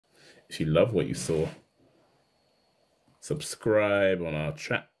If you love what you saw, subscribe on our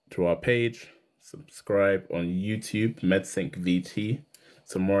chat to our page. Subscribe on YouTube, MedSync VT.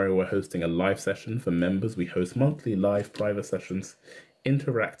 Tomorrow we're hosting a live session for members. We host monthly live private sessions,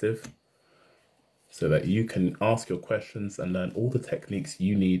 interactive, so that you can ask your questions and learn all the techniques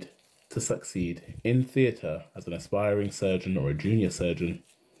you need to succeed in theatre as an aspiring surgeon or a junior surgeon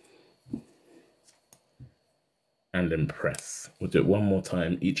and impress. We'll do it one more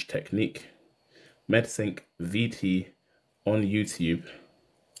time, each technique. MedSync VT on YouTube.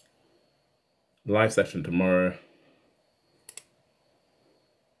 Live session tomorrow.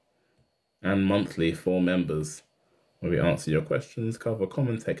 And monthly for members, where we answer your questions, cover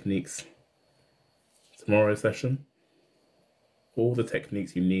common techniques. Tomorrow's session, all the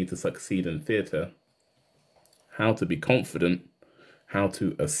techniques you need to succeed in theatre, how to be confident, how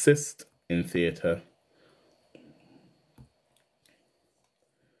to assist in theatre,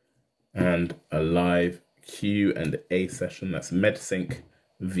 and a live Q&A session. That's MedSync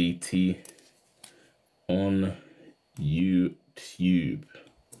VT on YouTube.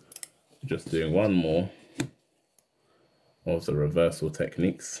 Just doing one more of the reversal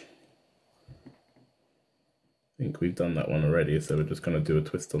techniques. I think we've done that one already, so we're just going to do a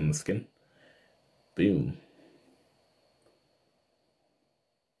twist on the skin. Boom.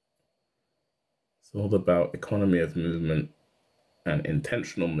 It's all about economy of movement and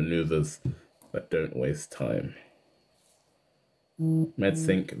intentional maneuvers that don't waste time.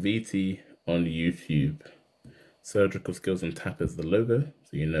 MedSync VT on YouTube. Surgical Skills and Tap is the logo,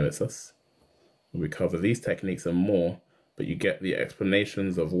 so you know it's us. We cover these techniques and more, but you get the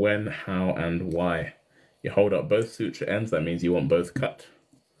explanations of when, how, and why. You hold up both suture ends, that means you want both cut.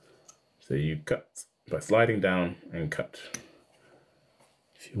 So you cut by sliding down and cut.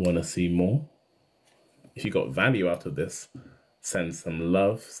 If you want to see more, if you got value out of this, send some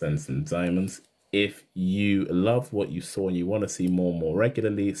love, send some diamonds. If you love what you saw and you want to see more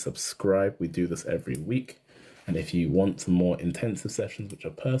regularly, subscribe. We do this every week. And if you want some more intensive sessions which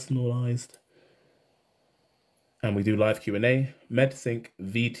are personalized, and we do live Q&A, MedSync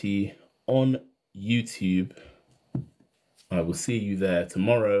VT on YouTube. I will see you there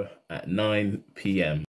tomorrow at 9 p.m.